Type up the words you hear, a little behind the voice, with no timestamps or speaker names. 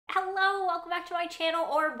Hello, welcome back to my channel,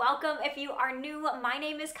 or welcome if you are new. My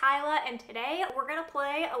name is Kyla, and today we're gonna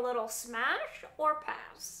play a little Smash or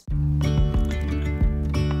Pass.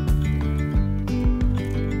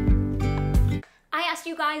 I asked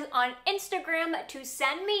you guys on Instagram to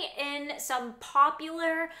send me in some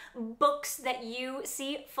popular books that you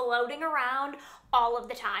see floating around all of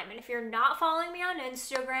the time. And if you're not following me on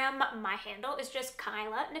Instagram, my handle is just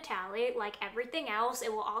Kyla Natalie, like everything else.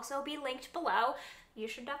 It will also be linked below. You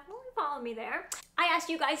should definitely follow me there. I asked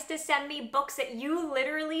you guys to send me books that you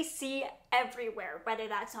literally see everywhere, whether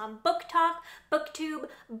that's on Book Talk, BookTube,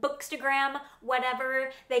 Bookstagram,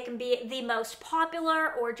 whatever. They can be the most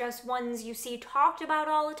popular or just ones you see talked about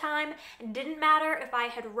all the time. It didn't matter if I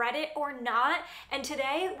had read it or not. And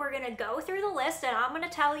today we're gonna go through the list and I'm gonna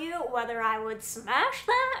tell you whether I would smash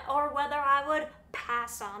that or whether I would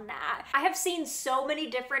pass on that. I have seen so many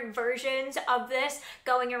different versions of this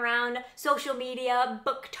going around social media,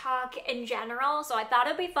 book talk in general, so I thought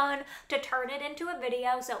it'd be fun to turn it into a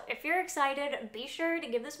video. So if you're excited, be sure to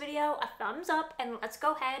give this video a thumbs up and let's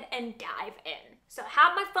go ahead and dive in. So I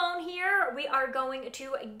have my phone here. We are going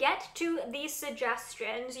to get to these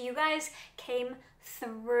suggestions. You guys came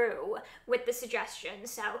through with the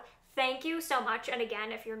suggestions, so thank you so much. And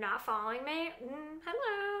again, if you're not following me,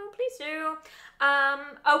 hello, please do.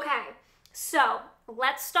 Okay, so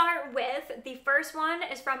let's start with the first one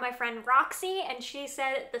is from my friend Roxy, and she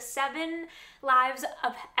said The 7 Lives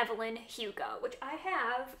of Evelyn Hugo, which I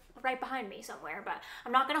have right behind me somewhere, but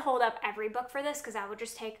I'm not gonna hold up every book for this because that would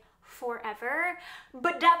just take forever,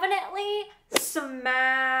 but definitely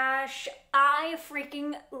smash. I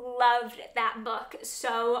freaking loved that book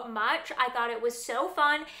so much. I thought it was so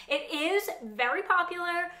fun. It is very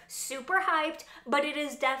popular, super hyped, but it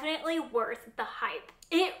is definitely worth the hype.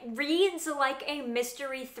 It reads like a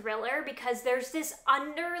mystery thriller because there's this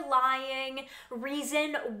underlying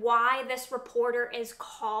reason why this reporter is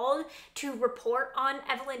called to report on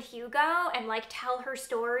Evelyn Hugo and like tell her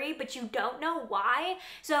story, but you don't know why.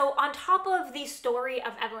 So on top of the story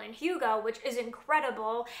of Evelyn Hugo, which is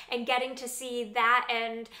incredible, and getting to see that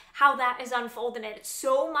and how that is unfolded, it's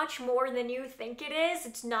so much more than you think it is.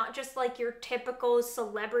 It's not just like your typical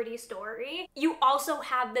celebrity story. You also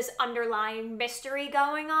have this underlying mystery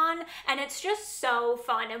going on, and it's just so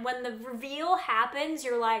fun. And when the reveal happens,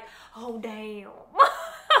 you're like, oh damn.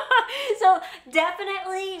 So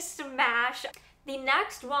definitely smash. The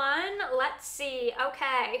next one, let's see,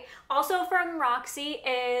 okay, also from Roxy,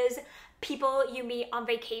 is People You Meet on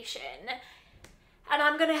Vacation. And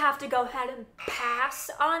I'm gonna have to go ahead and pass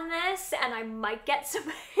on this, and I might get some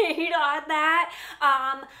hate on that.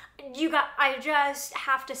 I just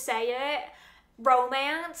have to say it.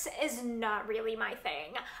 Romance is not really my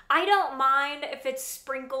thing. I don't mind if it's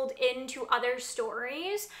sprinkled into other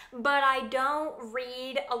stories, but I don't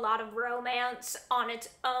read a lot of romance on its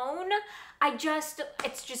own.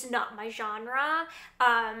 It's just not my genre.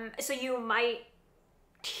 So you might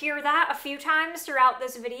hear that a few times throughout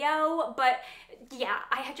this video, but yeah,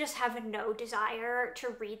 I just have no desire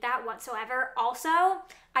to read that whatsoever. Also,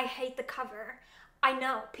 I hate the cover. I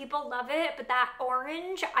know people love it, but that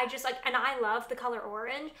orange, I just like, and I love the color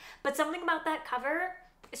orange, but something about that cover,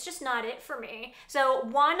 it's just not it for me. So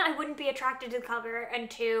one, I wouldn't be attracted to the cover, and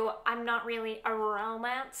two, I'm not really a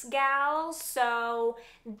romance gal, so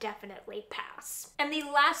definitely pass. And the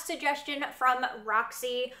last suggestion from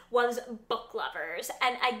Roxy was Book Lovers.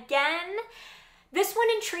 And again, this one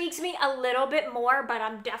intrigues me a little bit more, but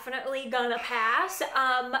I'm definitely gonna pass.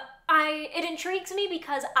 It intrigues me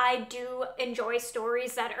because I do enjoy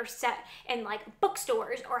stories that are set in like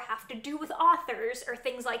bookstores or have to do with authors or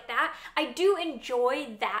things like that. I do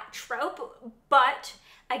enjoy that trope, but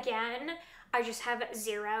again, I just have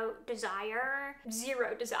zero desire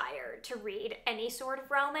to read any sort of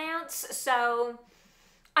romance. So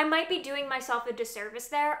I might be doing myself a disservice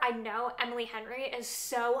there. I know Emily Henry is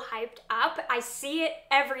so hyped up. I see it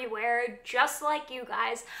everywhere, just like you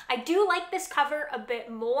guys. I do like this cover a bit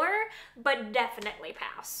more, but definitely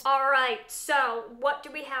pass. All right, so what do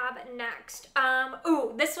we have next?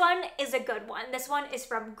 Ooh, this one is a good one. This one is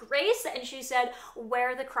from Grace, and she said,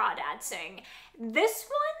 Where the Crawdads Sing. This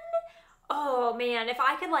one, oh man, if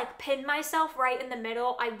I could like pin myself right in the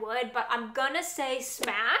middle, I would, but I'm gonna say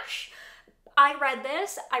smash. I read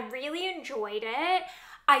this, I really enjoyed it.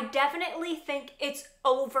 I definitely think it's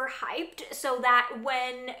overhyped, so that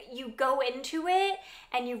when you go into it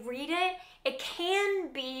and you read it, it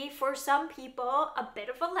can be, for some people, a bit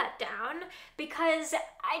of a letdown, because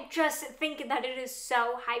I just think that it is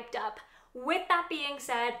so hyped up With that being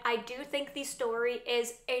said, I do think the story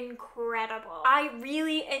is incredible. I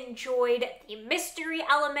really enjoyed the mystery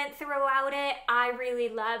element throughout it. I really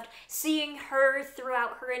loved seeing her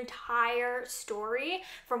throughout her entire story,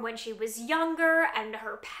 from when she was younger and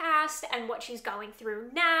her past and what she's going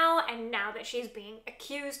through now, and now that she's being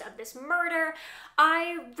accused of this murder.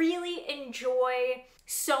 I really enjoy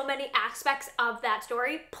so many aspects of that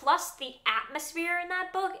story, plus the atmosphere in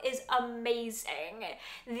that book is amazing.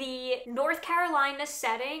 The North Carolina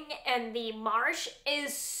setting and the marsh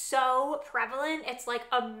is so prevalent. It's like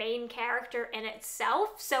a main character in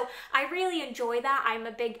itself. So I really enjoy that. I'm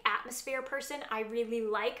a big atmosphere person. I really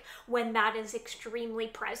like when that is extremely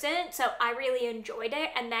present. So I really enjoyed it.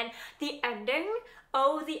 And then the ending,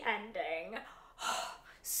 oh, the ending.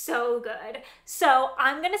 So good. So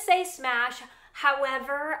I'm gonna say smash.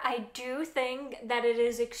 However, I do think that it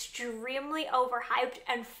is extremely overhyped,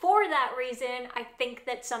 and for that reason, I think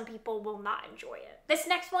that some people will not enjoy it. This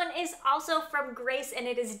next one is also from Grace, and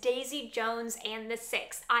it is Daisy Jones and the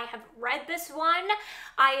Six. I have read this one.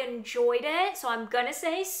 I enjoyed it, so I'm gonna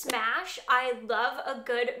say smash. I love a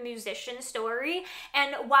good musician story,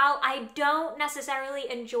 and while I don't necessarily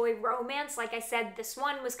enjoy romance, like I said, this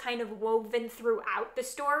one was kind of woven throughout the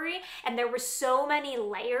story, and there were so many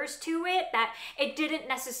layers to it that it didn't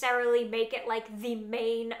necessarily make it like the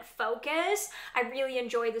main focus. I really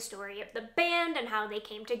enjoyed the story of the band and how they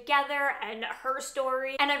came together and her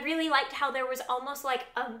story. And I really liked how there was almost like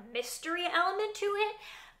a mystery element to it.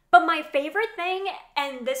 But my favorite thing,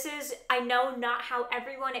 and this is, I know, not how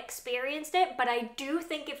everyone experienced it, but I do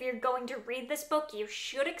think if you're going to read this book, you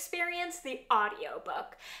should experience the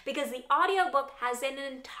audiobook, because the audiobook has an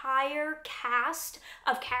entire cast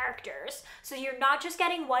of characters. So you're not just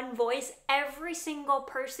getting one voice, every single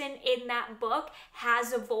person in that book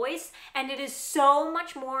has a voice, and it is so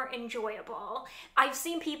much more enjoyable. I've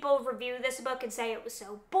seen people review this book and say it was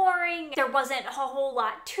so boring, there wasn't a whole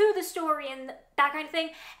lot to the story and that kind of thing.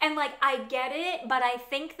 And like, I get it, but I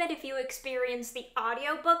think that if you experience the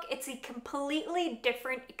audiobook, it's a completely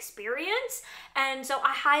different experience. And so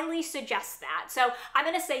I highly suggest that. So I'm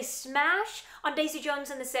gonna say smash on Daisy Jones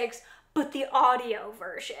and the Six, but the audio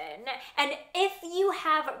version. And if you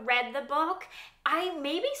have read the book, I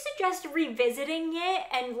maybe suggest revisiting it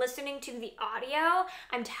and listening to the audio.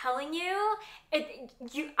 I'm telling you,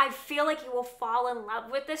 I feel like you will fall in love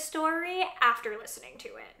with this story after listening to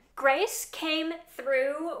it. Grace came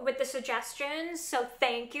through with the suggestions, so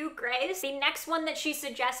thank you, Grace. The next one that she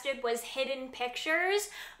suggested was Hidden Pictures,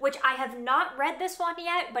 which I have not read this one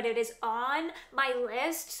yet, but it is on my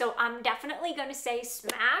list, so I'm definitely gonna say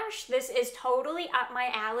smash. This is totally up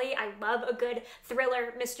my alley. I love a good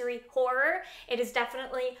thriller, mystery, horror. It is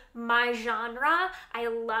definitely my genre. I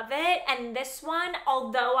love it, and this one,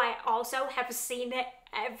 although I also have seen it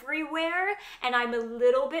everywhere and I'm a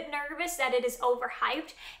little bit nervous that it is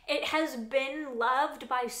overhyped, it has been loved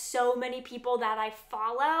by so many people that I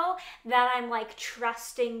follow that I'm like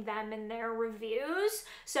trusting them in their reviews.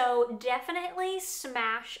 So definitely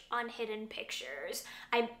smash on Hidden Pictures.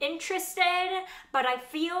 I'm interested, but I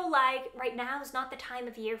feel like right now is not the time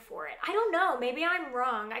of year for it. I don't know, maybe I'm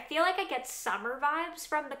wrong. I feel like I get summer vibes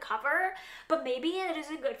from the cover, but maybe it is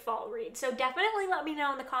a good fall read. So definitely let me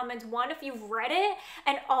know in the comments, one, if you've read it,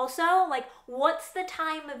 and also, like, what's the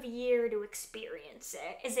time of year to experience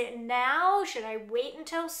it? Is it now? Should I wait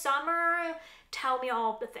until summer? Tell me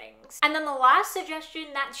all of the things. And then the last suggestion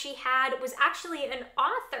that she had was actually an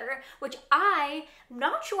author, which I'm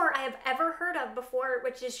not sure I have ever heard of before,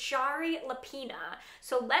 which is Shari Lapina.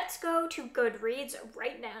 So let's go to Goodreads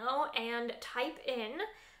right now and type in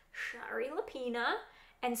Shari Lapina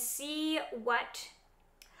and see what...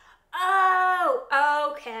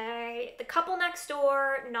 Oh, okay. The Couple Next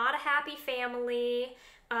Door, Not a Happy Family,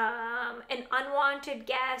 An Unwanted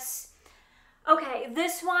Guest. Okay,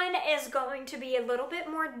 this one is going to be a little bit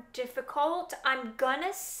more difficult. I'm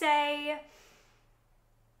gonna say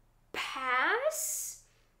pass.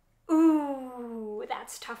 Ooh,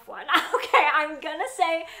 that's a tough one. Okay, I'm gonna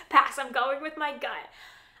say pass. I'm going with my gut.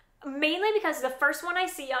 Mainly because the first one I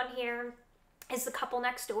see on here is The Couple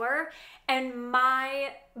Next Door, and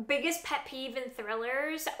my biggest pet peeve in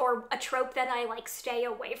thrillers, or a trope that I like stay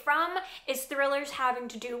away from, is thrillers having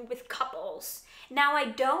to do with couples. Now, I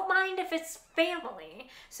don't mind if it's family,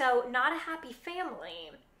 so Not a Happy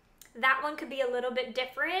Family, that one could be a little bit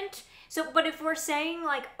different. So, but if we're saying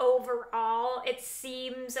like overall, it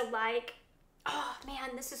seems like, oh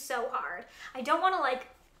man, this is so hard. I don't want to like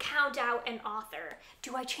count out an author.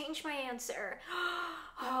 Do I change my answer?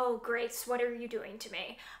 Oh, Grace, what are you doing to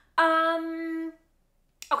me?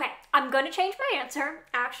 Okay, I'm gonna change my answer,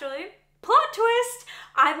 actually. plot twist,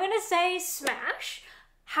 I'm gonna say smash.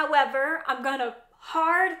 However, I'm gonna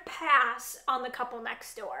hard pass on The Couple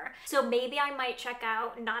Next Door. So maybe I might check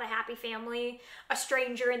out Not a Happy Family, A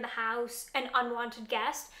Stranger in the House, An Unwanted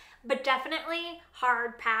Guest, but definitely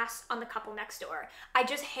hard pass on The Couple Next Door. I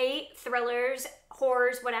just hate thrillers,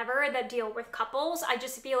 horrors, whatever, that deal with couples. I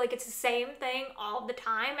just feel like it's the same thing all the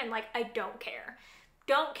time, and like, I don't care.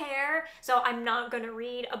 Don't care, so I'm not gonna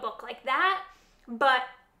read a book like that, but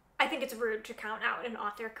I think it's rude to count out an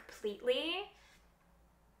author completely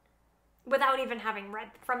without even having read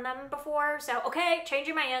from them before. So, okay,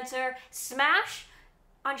 changing my answer. Smash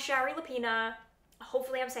on Shari Lapina.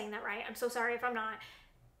 Hopefully I'm saying that right. I'm so sorry if I'm not.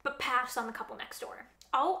 But pass on The Couple Next Door.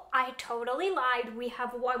 Oh, I totally lied. We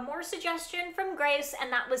have one more suggestion from Grace,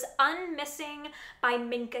 and that was Unmissing by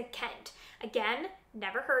Minka Kent. Again,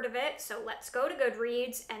 never heard of it, so let's go to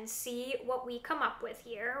Goodreads and see what we come up with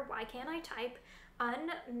here. Why can't I type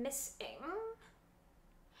Unmissing?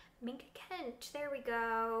 Minka Kent, there we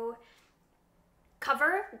go.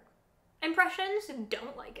 Cover impressions,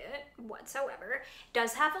 don't like it whatsoever.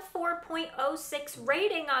 Does have a 4.06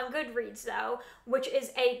 rating on Goodreads though, which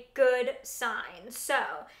is a good sign. So,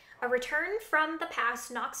 a return from the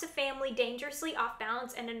past knocks a family dangerously off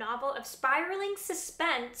balance in a novel of spiraling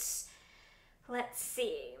suspense. Let's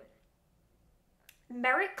see.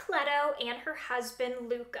 Merritt Cleto and her husband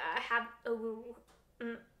Luca have,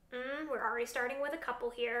 we're already starting with a couple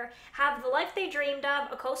here, have the life they dreamed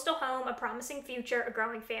of, a coastal home, a promising future, a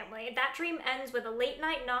growing family. That dream ends with a late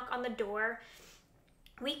night knock on the door.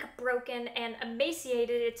 Weak, broken, and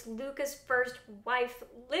emaciated, it's Luca's first wife,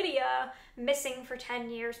 Lydia, missing for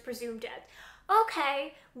 10 years, presumed dead.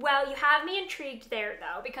 Okay, well, you have me intrigued there,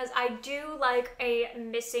 though, because I do like a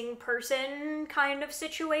missing person kind of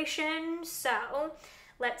situation, so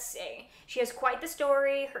let's see. She has quite the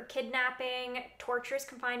story, her kidnapping, torturous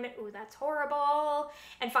confinement, ooh, that's horrible,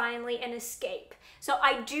 and finally an escape. So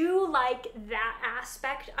I do like that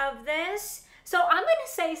aspect of this. So I'm gonna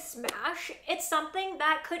say smash. It's something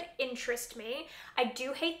that could interest me. I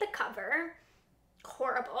do hate the cover.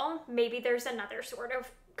 Horrible. Maybe there's another sort of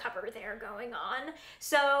cover there going on.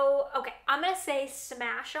 So, okay, I'm gonna say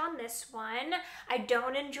smash on this one. I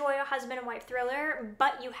don't enjoy a husband and wife thriller,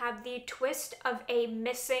 but you have the twist of a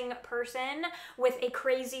missing person with a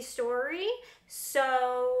crazy story.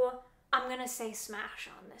 So, I'm gonna say smash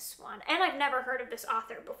on this one. And I've never heard of this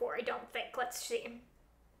author before, I don't think. Let's see.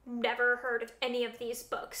 Never heard of any of these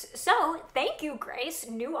books. So thank you, Grace.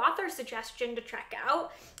 New author suggestion to check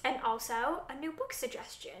out, and also a new book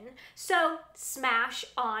suggestion. So smash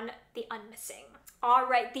on The Unmissing. All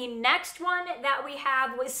right, the next one that we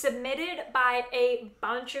have was submitted by a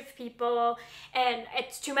bunch of people, and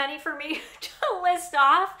it's too many for me to list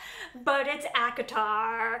off, but it's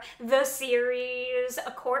ACOTAR, the series,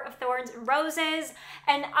 A Court of Thorns and Roses,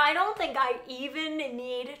 and I don't think I even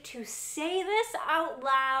need to say this out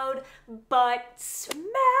loud, but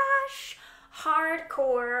smash,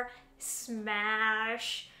 hardcore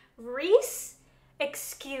smash. Reese,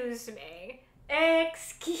 excuse me,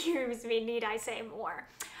 need I say more?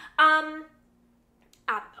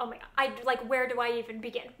 Oh my god, where do I even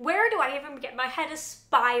begin? My head is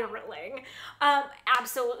spiraling.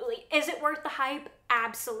 Absolutely. Is it worth the hype?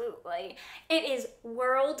 Absolutely. It is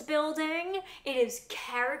world building. It is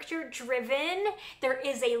character driven. There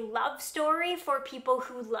is a love story for people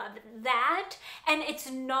who love that. And it's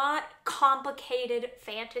not complicated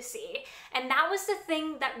fantasy. And that was the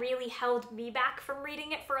thing that really held me back from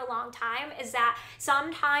reading it for a long time, is that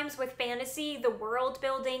sometimes with fantasy, the world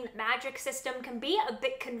building, the magic system can be a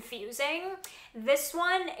bit confusing. This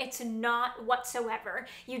one, it's not whatsoever.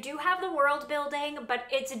 You do have the world building, but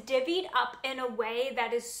it's divvied up in a way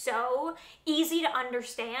that is so easy to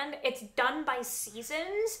understand. It's done by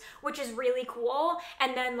seasons, which is really cool,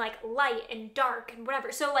 and then light and dark and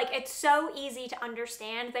whatever. So it's so easy to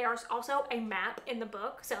understand. There's also a map in the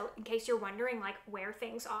book, so in case you're wondering where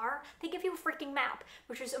things are, they give you a freaking map,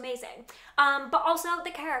 which is amazing. But also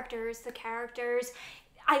the characters.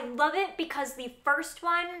 I love it because the first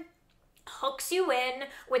one hooks you in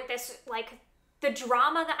with this the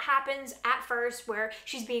drama that happens at first, where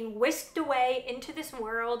she's being whisked away into this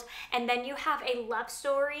world, and then you have a love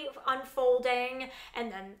story unfolding,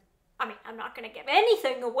 and then, I mean, I'm not gonna give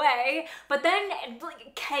anything away, but then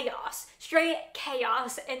chaos, straight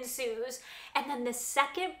chaos ensues. And then the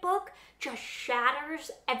second book just shatters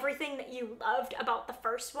everything that you loved about the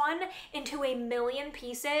first one into a million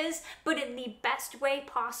pieces, but in the best way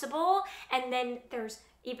possible. And then there's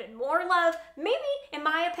even more love, maybe, in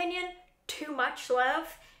my opinion, too much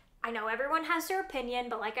love. I know everyone has their opinion,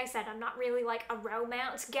 but like I said, I'm not really a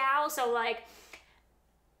romance gal, so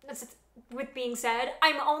with being said,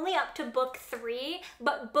 I'm only up to book 3,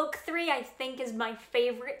 but book 3 I think is my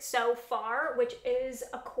favorite so far, which is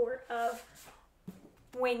A Court of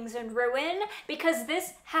Wings and Ruin, because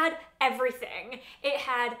this had everything. It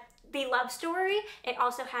had the love story, it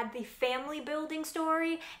also had the family building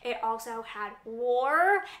story, it also had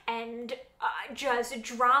war and just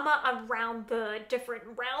drama around the different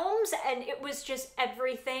realms, and it was just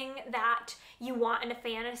everything that you want in a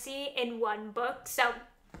fantasy in one book. So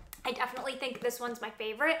I definitely think this one's my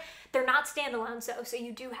favorite. They're not standalone, so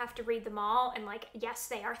you do have to read them all, and like, yes,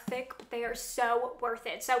 they are thick, but they are so worth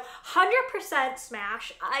it. So 100%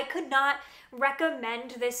 smash. I could not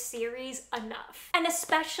recommend this series enough. And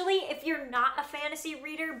especially if you're not a fantasy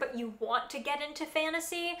reader, but you want to get into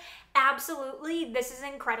fantasy, absolutely, this is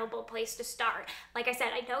an incredible place to start. Like I said,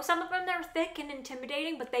 I know some of them are thick and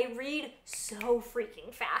intimidating, but they read so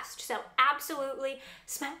freaking fast. So absolutely,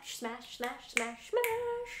 smash, smash, smash, smash,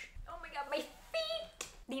 smash. Oh my god, my feet!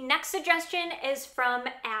 The next suggestion is from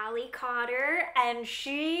Allie Cotter, and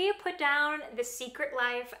she put down The Secret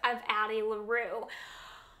Life of Addie LaRue.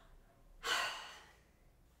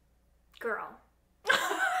 Girl.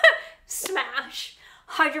 Smash.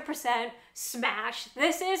 100% smash.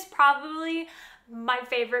 This is probably my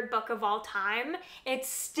favorite book of all time. It's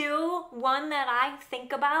still one that I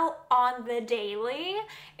think about on the daily.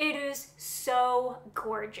 It is so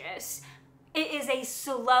gorgeous. It is a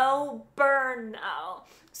slow burn though.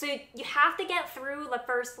 So you have to get through the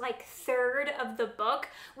first like third of the book,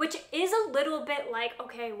 which is a little bit like,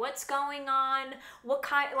 okay, what's going on? What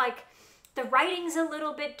kind, like, the writing's a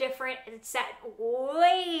little bit different. It's set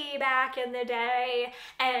way back in the day,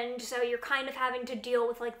 and so you're kind of having to deal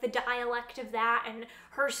with like the dialect of that and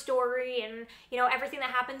her story and, you know, everything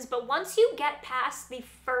that happens. But once you get past the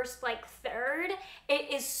first like third, it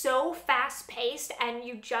is so fast paced and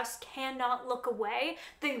you just cannot look away.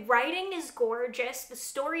 The writing is gorgeous. The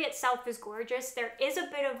story itself is gorgeous. There is a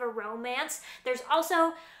bit of a romance. There's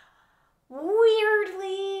also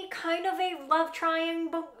weirdly kind of a love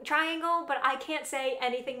triangle, but I can't say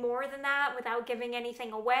anything more than that without giving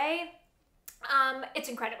anything away. It's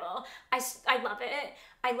incredible. I love it.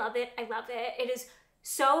 I love it. I love it. It is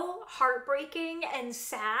so heartbreaking and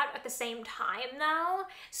sad at the same time though.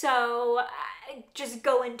 So just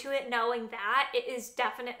go into it knowing that it is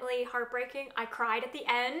definitely heartbreaking. I cried at the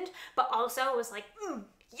end, but also was like,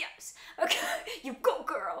 yes, okay, you go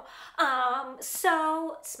girl.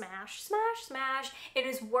 So smash, smash, smash. It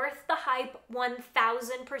is worth the hype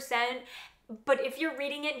 1000%. But if you're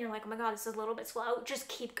reading it and you're like, oh my god, this is a little bit slow, just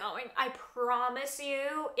keep going. I promise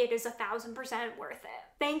you, it is 1000% worth it.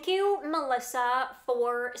 Thank you, Melissa,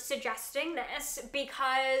 for suggesting this,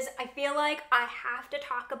 because I feel like I have to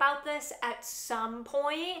talk about this at some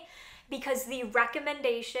point, because the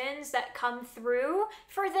recommendations that come through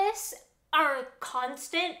for this are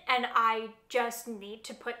constant, and I just need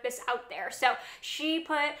to put this out there. So she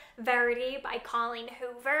put Verity by Colleen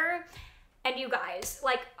Hoover, and you guys,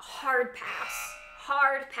 like, hard pass,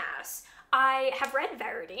 hard pass. I have read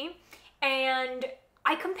Verity, and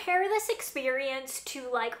I compare this experience to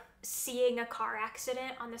like seeing a car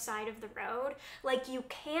accident on the side of the road. Like, you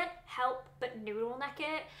can't help but noodle neck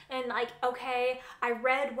it, and like, okay, I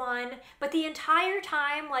read one, but the entire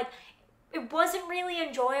time, like, it wasn't really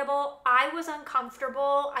enjoyable. I was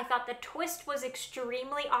uncomfortable. I thought the twist was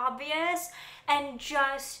extremely obvious, and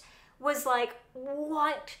just was like,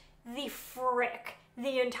 what the frick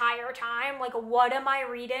the entire time? Like, what am I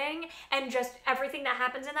reading? And just everything that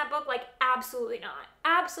happens in that book, like, absolutely not.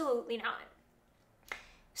 Absolutely not.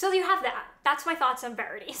 So you have that. That's my thoughts on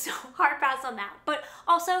Verity. So hard pass on that. But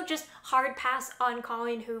also just hard pass on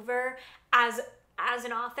Colleen Hoover as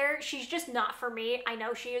an author. She's just not for me. I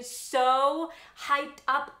know she is so hyped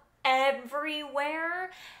up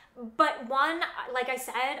everywhere, but one, like I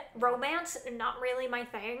said, romance, not really my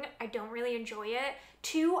thing. I don't really enjoy it.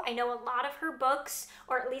 Two, I know a lot of her books,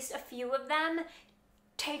 or at least a few of them,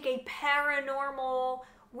 take a paranormal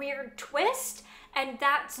weird twist, and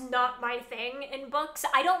that's not my thing in books.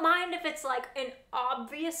 I don't mind if it's like an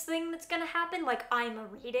obvious thing that's gonna happen, like I'm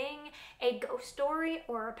reading a ghost story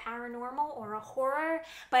or a paranormal or a horror,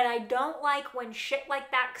 but I don't like when shit like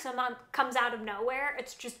that comes out of nowhere.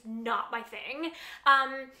 It's just not my thing.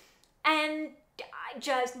 And I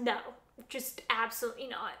just, no. Just absolutely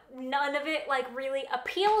not. None of it like really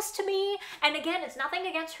appeals to me. And again, it's nothing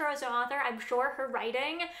against her as an author. I'm sure her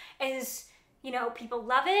writing is, you know, people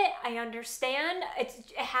love it. I understand. It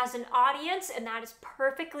has an audience, and that is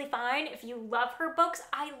perfectly fine. If you love her books,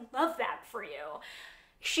 I love that for you.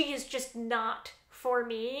 She is just not for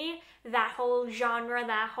me. That whole genre,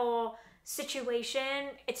 that whole situation,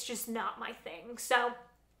 it's just not my thing. So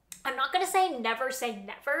I'm not gonna say never,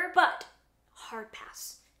 but hard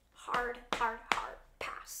pass. Hard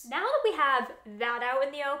pass. Now that we have that out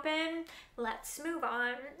in the open, let's move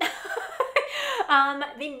on.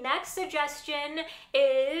 The next suggestion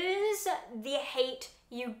is The Hate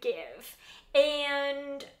You Give.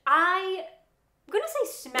 And I'm gonna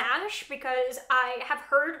say smash because I have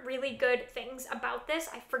heard really good things about this.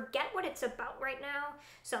 I forget what it's about right now.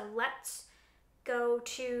 So let's go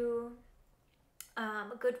to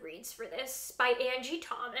Goodreads for this, by Angie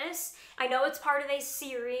Thomas. I know it's part of a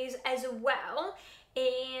series as well.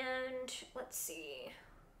 And let's see.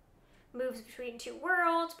 Moves between two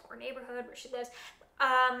worlds, poor neighborhood, where she lives.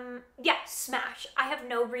 Yeah, smash. I have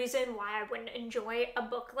no reason why I wouldn't enjoy a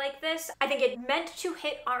book like this. I think it meant to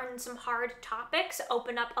hit on some hard topics,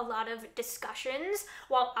 open up a lot of discussions,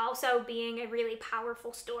 while also being a really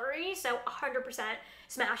powerful story. So 100%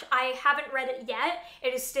 smash. I haven't read it yet.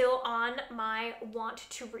 It is still on my want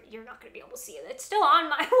to read. You're not going to be able to see it. It's still on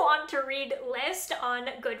my want to read list on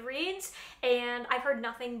Goodreads, and I've heard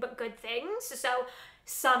nothing but good things. So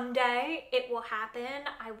someday it will happen.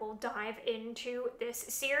 I will dive into this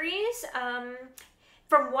series.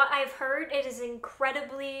 From what I've heard, it is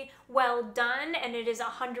incredibly well done and it is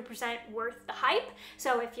 100% worth the hype.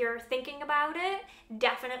 So if you're thinking about it,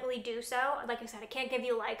 definitely do so. Like I said, I can't give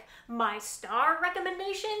you like my star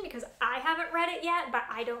recommendation because I haven't read it yet, but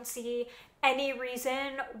I don't see any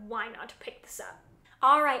reason why not to pick this up.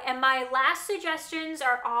 All right, and my last suggestions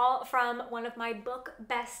are all from one of my book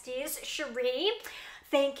besties, Cherie.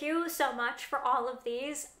 Thank you so much for all of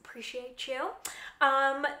these. Appreciate you.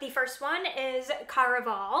 The first one is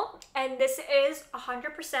Caraval, and this is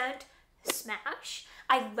 100% smash.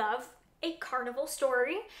 I love a carnival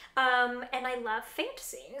story, and I love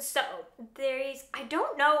fantasy. So I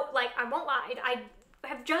don't know, like, I won't lie, I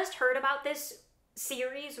have just heard about this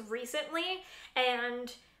series recently,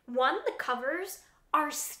 and the covers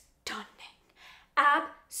are stunning.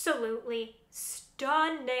 Absolutely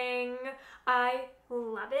stunning. I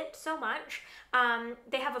love it so much.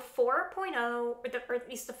 They have a 4.0, or at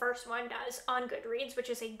least the first one does, on Goodreads, which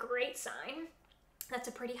is a great sign. That's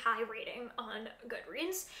a pretty high rating on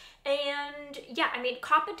Goodreads. And yeah, I mean,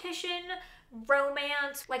 competition,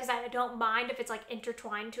 romance, like I said, I don't mind if it's like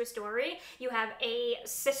intertwined to a story. You have a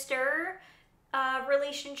sister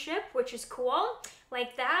relationship, which is cool,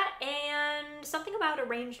 like that, and something about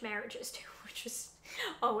arranged marriages too, which is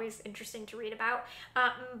always interesting to read about.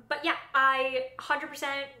 But yeah, I 100%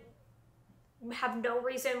 have no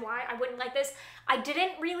reason why I wouldn't like this. I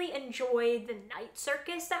didn't really enjoy the night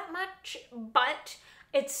circus that much, but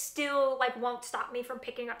it still like won't stop me from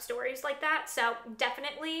picking up stories like that. So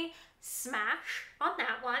definitely smash on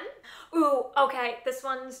that one. Ooh, okay, this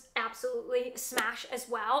one's absolutely smash as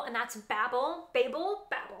well, and that's Babel.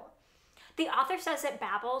 The author says it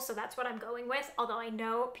Babel, so that's what I'm going with, although I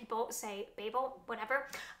know people say Babel, whatever.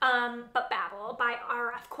 But Babel by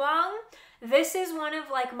R.F. Kuang. This is one of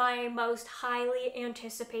like my most highly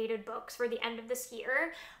anticipated books for the end of this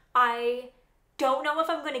year. I don't know if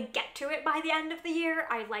I'm going to get to it by the end of the year.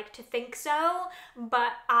 I like to think so,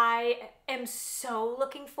 but I am so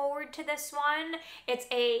looking forward to this one. It's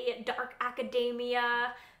a dark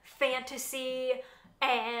academia, fantasy,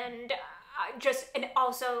 and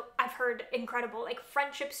also I've heard incredible like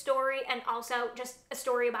friendship story, and also just a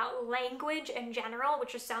story about language in general,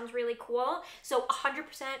 which just sounds really cool. So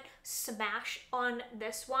 100% smash on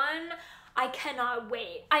this one. I cannot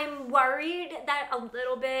wait. I'm worried that a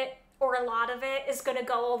little bit or a lot of it is gonna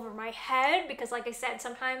go over my head because, like I said,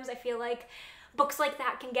 sometimes I feel like books like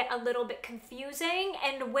that can get a little bit confusing,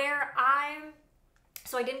 and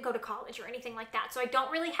so I didn't go to college or anything like that, so I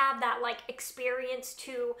don't really have that like experience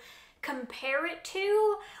to compare it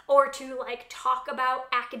to or to like talk about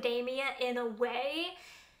academia in a way.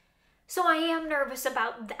 So I am nervous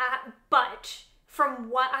about that, but from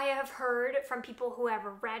what I have heard from people who have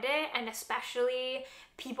read it, and especially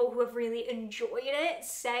people who have really enjoyed it,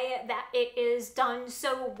 say that it is done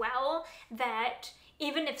so well that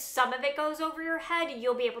even if some of it goes over your head,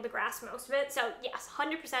 you'll be able to grasp most of it. So yes,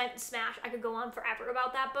 100% smash. I could go on forever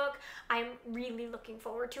about that book. I'm really looking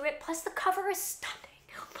forward to it. Plus the cover is stunning.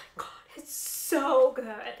 Oh my god, it's so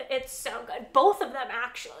good. It's so good. Both of them,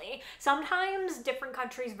 actually. Sometimes different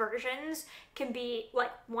countries' versions can be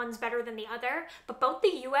like one's better than the other, but both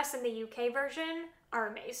the US and the UK version are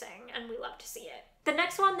amazing, and we love to see it. The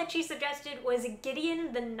next one that she suggested was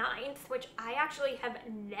Gideon the Ninth, which I actually have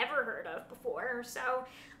never heard of before, so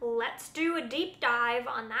let's do a deep dive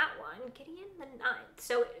on that one. Gideon the Ninth.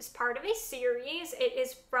 So it is part of a series. It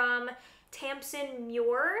is from Tamsin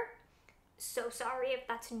Muir. so sorry if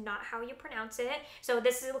that's not how you pronounce it. So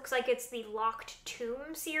this looks like it's the Locked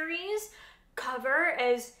Tomb series. Cover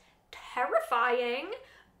is terrifying,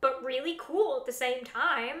 but really cool at the same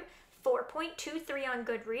time. 4.23 on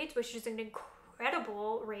Goodreads, which is an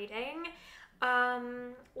incredible rating.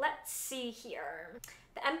 Let's see here.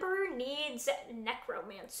 The Emperor needs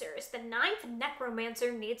necromancers. The 9th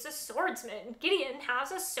necromancer needs a swordsman. Gideon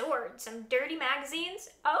has a sword. Some dirty magazines.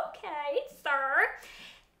 Okay, sir.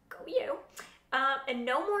 Go you. And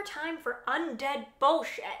no more time for undead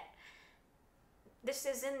bullshit. This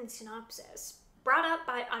is in the synopsis. Brought up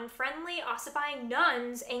by unfriendly, ossifying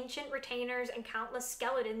nuns, ancient retainers, and countless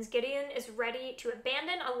skeletons, Gideon is ready to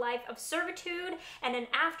abandon a life of servitude and an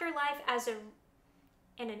afterlife as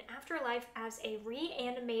a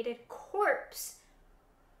reanimated corpse.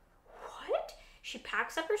 What? She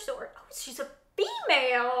packs up her sword. Oh, she's a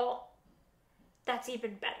female! That's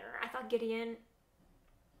even better. I thought Gideon...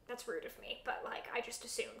 That's rude of me, but like, I just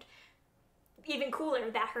assumed. Even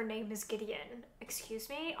cooler that her name is Gideon. Excuse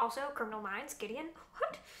me? Also, Criminal Minds, Gideon?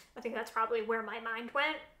 What? I think that's probably where my mind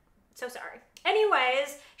went. So sorry.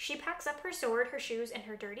 Anyways, she packs up her sword, her shoes, and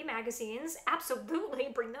her dirty magazines. Absolutely,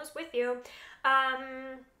 bring those with you.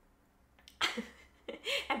 And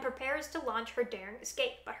prepares to launch her daring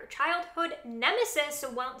escape. But her childhood nemesis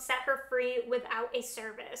won't set her free without a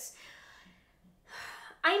service.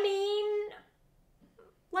 I mean...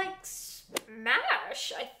 like,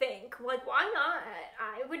 smash, I think. Like, why not?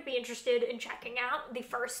 I would be interested in checking out the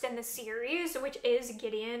first in the series, which is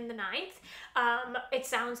Gideon the 9th. It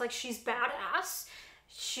sounds like she's badass.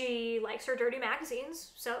 She likes her dirty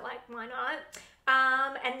magazines, so, like, why not?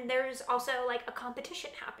 And there's also, like, a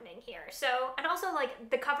competition happening here. So, and also, like,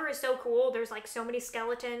 the cover is so cool. There's, like, so many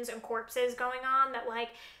skeletons and corpses going on that,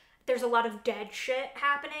 like, there's a lot of dead shit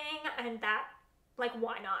happening, and that... like,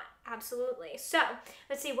 why not? Absolutely. So,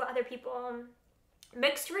 let's see what other people...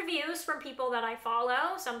 Mixed reviews from people that I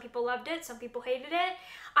follow. Some people loved it, some people hated it.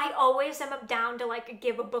 I always am down to, like,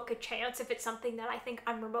 give a book a chance if it's something that I think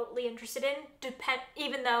I'm remotely interested in.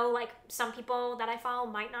 Even though, like, some people that I follow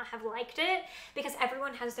might not have liked it, because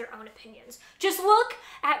everyone has their own opinions. Just look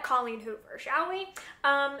at Colleen Hoover, shall we?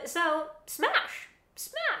 So, smash!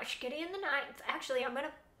 Smash! Gideon the 9th. Actually, I'm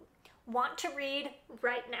gonna... want to read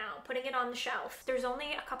right now, putting it on the shelf. There's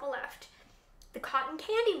only a couple left. The Cotton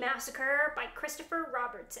Candy Massacre by Christopher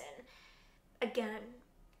Robertson. Again,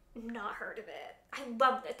 not heard of it. I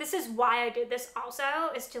love it. This is why I did this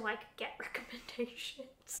also, is to like get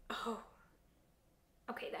recommendations. Oh.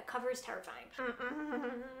 Okay, that cover is terrifying.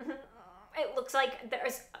 It looks like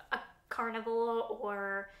there's a carnival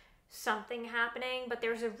or something happening, but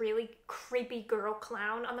there's a really creepy girl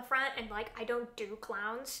clown on the front, and like, I don't do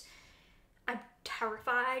clowns. I'm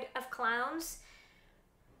terrified of clowns.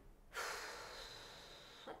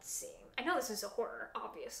 Let's see. I know this is a horror,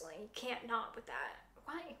 obviously. You can't not with that.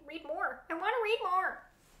 Why? Read more. I want to read more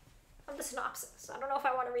of the synopsis. I don't know if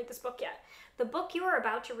I want to read this book yet. The book you are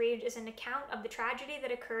about to read is an account of the tragedy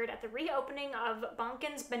that occurred at the reopening of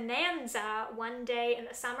Bonkin's Bonanza one day in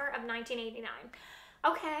the summer of 1989.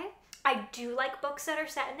 Okay, I do like books that are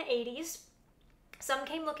set in the 80s. Some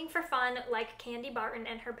came looking for fun, like Candy Barton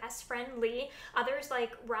and her best friend Lee. Others,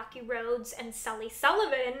 like Rocky Rhodes and Sully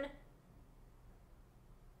Sullivan,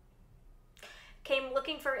 came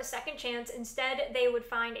looking for a second chance. Instead, they would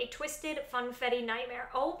find a twisted, funfetti nightmare.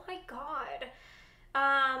 Oh my god.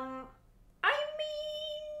 I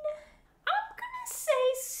mean, I'm gonna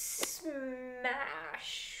say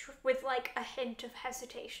smash with like a hint of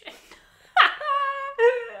hesitation.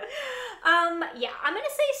 Yeah, I'm gonna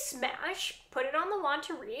say smash. Put it on the lawn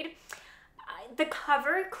to read. The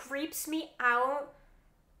cover creeps me out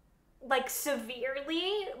like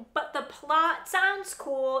severely, but the plot sounds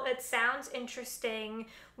cool. It sounds interesting.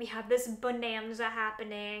 We have this bonanza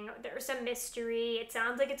happening. There's a mystery. It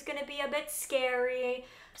sounds like it's gonna be a bit scary.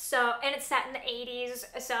 So, and it's set in the 80s.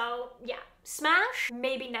 So yeah, smash,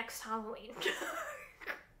 maybe next Halloween.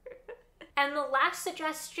 And the last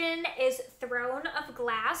suggestion is Throne of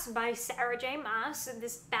Glass by Sarah J. Maas,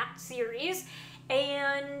 that series.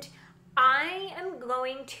 And I am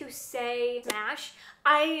going to say smash.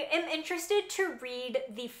 I am interested to read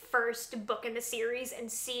the first book in the series and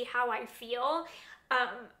see how I feel.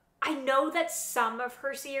 I know that some of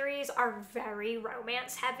her series are very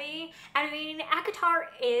romance heavy. I mean, ACOTAR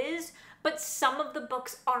is, but some of the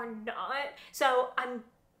books are not. So I'm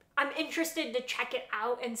interested to check it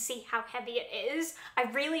out and see how heavy it is. I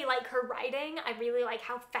really like her writing. I really like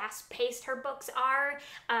how fast-paced her books are,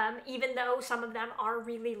 even though some of them are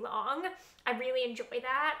really long. I really enjoy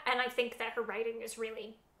that, and I think that her writing is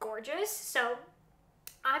really gorgeous. So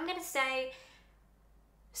I'm gonna say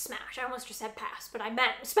smash. I almost just said pass, but I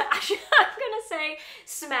meant smash. I'm gonna say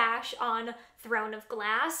smash on Throne of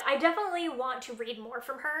Glass. I definitely want to read more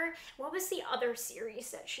from her. What was the other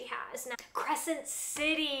series that she has? Now, Crescent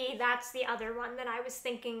City, that's the other one that I was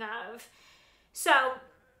thinking of. So,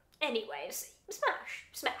 anyways, smash.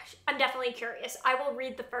 I'm definitely curious. I will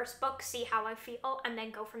read the first book, see how I feel, and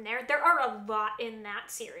then go from there. There are a lot in that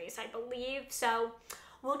series, I believe, so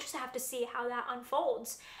we'll just have to see how that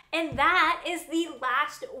unfolds. And that is the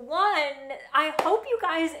last one. I hope you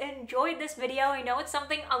guys enjoyed this video. I know it's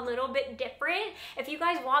something a little bit different. If you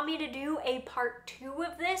guys want me to do a part 2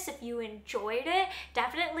 of this, if you enjoyed it,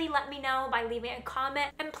 definitely let me know by leaving a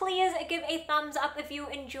comment. And please give a thumbs up if you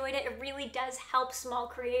enjoyed it. It really does help small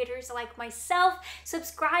creators like myself.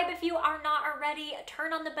 Subscribe if you are not already.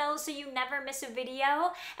 Turn on the bell so you never miss a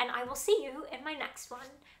video. And I will see you in my next one.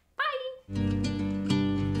 Bye!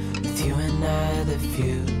 You and I, the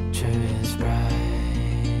future